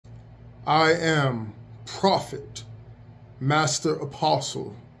I am Prophet, Master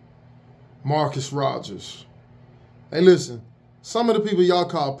Apostle, Marcus Rogers. Hey, listen, some of the people y'all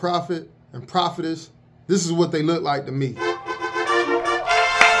call prophet and prophetess, this is what they look like to me.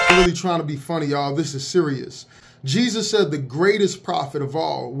 I'm really trying to be funny, y'all. This is serious. Jesus said the greatest prophet of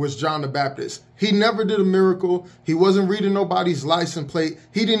all was John the Baptist. He never did a miracle. He wasn't reading nobody's license plate.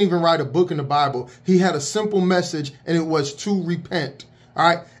 He didn't even write a book in the Bible. He had a simple message, and it was to repent. All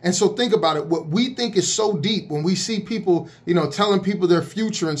right. And so think about it. What we think is so deep when we see people, telling people their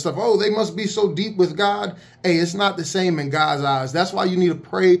future and stuff. Oh, they must be so deep with God. Hey, it's not the same in God's eyes. That's why you need to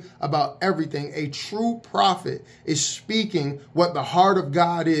pray about everything. A true prophet is speaking what the heart of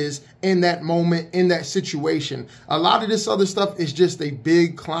God is in that moment, in that situation. A lot of this other stuff is just a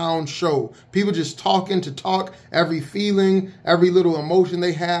big clown show. People just talking to talk, every feeling, every little emotion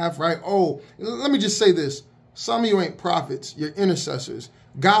they have, right? Oh, let me just say this. Some of you ain't prophets, you're intercessors.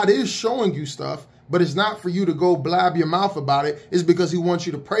 God is showing you stuff, but it's not for you to go blab your mouth about it. It's because he wants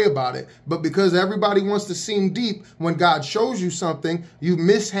you to pray about it. But because everybody wants to seem deep, when God shows you something, you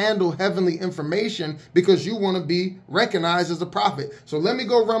mishandle heavenly information because you want to be recognized as a prophet. So let me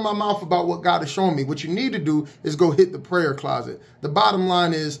go run my mouth about what God is showing me. What you need to do is go hit the prayer closet. The bottom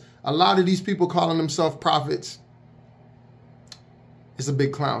line is a lot of these people calling themselves prophets, it's a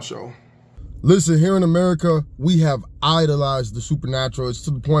big clown show. Listen, here in America, we have idolized the supernatural. It's to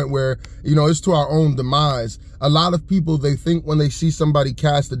the point where, it's to our own demise. A lot of people, they think when they see somebody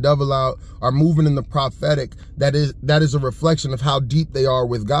cast the devil out or moving in the prophetic, that is a reflection of how deep they are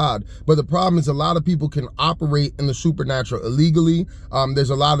with God. But the problem is a lot of people can operate in the supernatural illegally.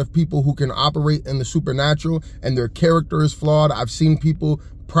 There's a lot of people who can operate in the supernatural and their character is flawed. I've seen people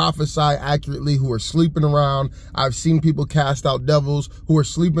prophesy accurately who are sleeping around. I've seen people cast out devils who are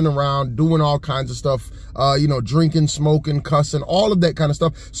sleeping around, doing all kinds of stuff, drinking, smoking, cussing, all of that kind of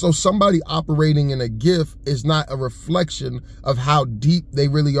stuff. So somebody operating in a gift is not a reflection of how deep they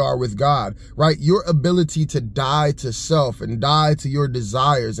really are with God, right? Your ability to die to self and die to your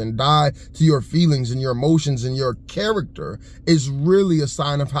desires and die to your feelings and your emotions and your character is really a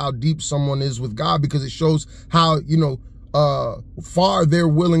sign of how deep someone is with God, because it shows how, far they're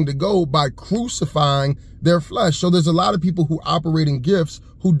willing to go by crucifying their flesh. So there's a lot of people who operate in gifts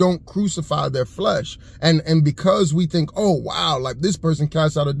who don't crucify their flesh. And because we think, oh, wow, like this person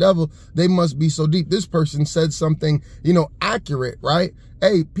cast out a devil, they must be so deep. This person said something, accurate, right?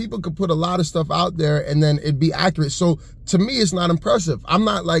 Hey, people could put a lot of stuff out there and then it'd be accurate. So to me, it's not impressive. I'm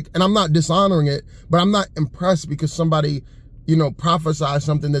not and I'm not dishonoring it, but I'm not impressed because somebody prophesy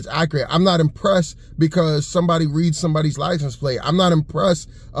something that's accurate. I'm not impressed because somebody reads somebody's license plate. I'm not impressed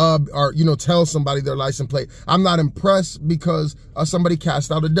or tell somebody their license plate. I'm not impressed because somebody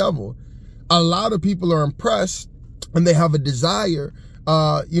cast out a devil. A lot of people are impressed and they have a desire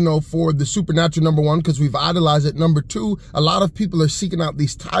for the supernatural, number one, because we've idolized it. Number two, a lot of people are seeking out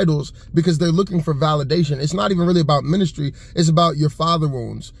these titles because they're looking for validation. It's not even really about ministry. It's about your father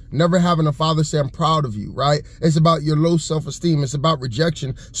wounds. Never having a father say, I'm proud of you, right? It's about your low self-esteem. It's about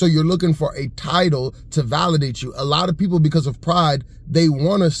rejection. So you're looking for a title to validate you. A lot of people, because of pride, they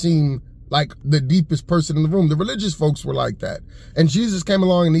want to seem like the deepest person in the room. The religious folks were like that. And Jesus came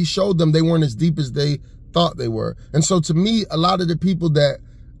along and he showed them they weren't as deep as they thought they were. And so to me, a lot of the people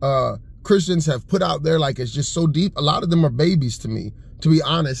that Christians have put out there, like it's just so deep, a lot of them are babies to me, to be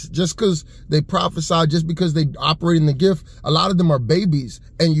honest. Just because they prophesy, just because they operate in the gift, a lot of them are babies,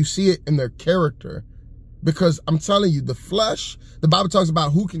 and you see it in their character. Because I'm telling you, the flesh, the Bible talks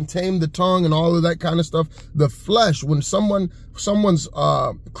about who can tame the tongue and all of that kind of stuff. The flesh, when someone's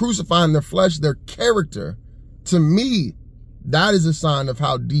crucifying their flesh, their character, to me, that is a sign of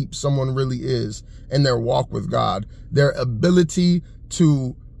how deep someone really is in their walk with God. Their ability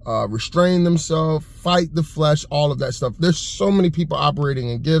to restrain themselves, fight the flesh, all of that stuff. There's so many people operating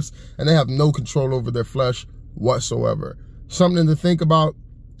in gifts and they have no control over their flesh whatsoever. Something to think about.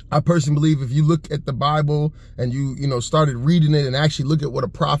 I personally believe if you look at the Bible and you started reading it and actually look at what a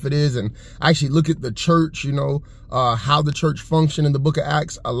prophet is and actually look at the church, how the church functioned in the book of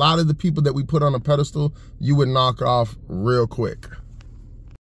Acts, a lot of the people that we put on a pedestal, you would knock off real quick.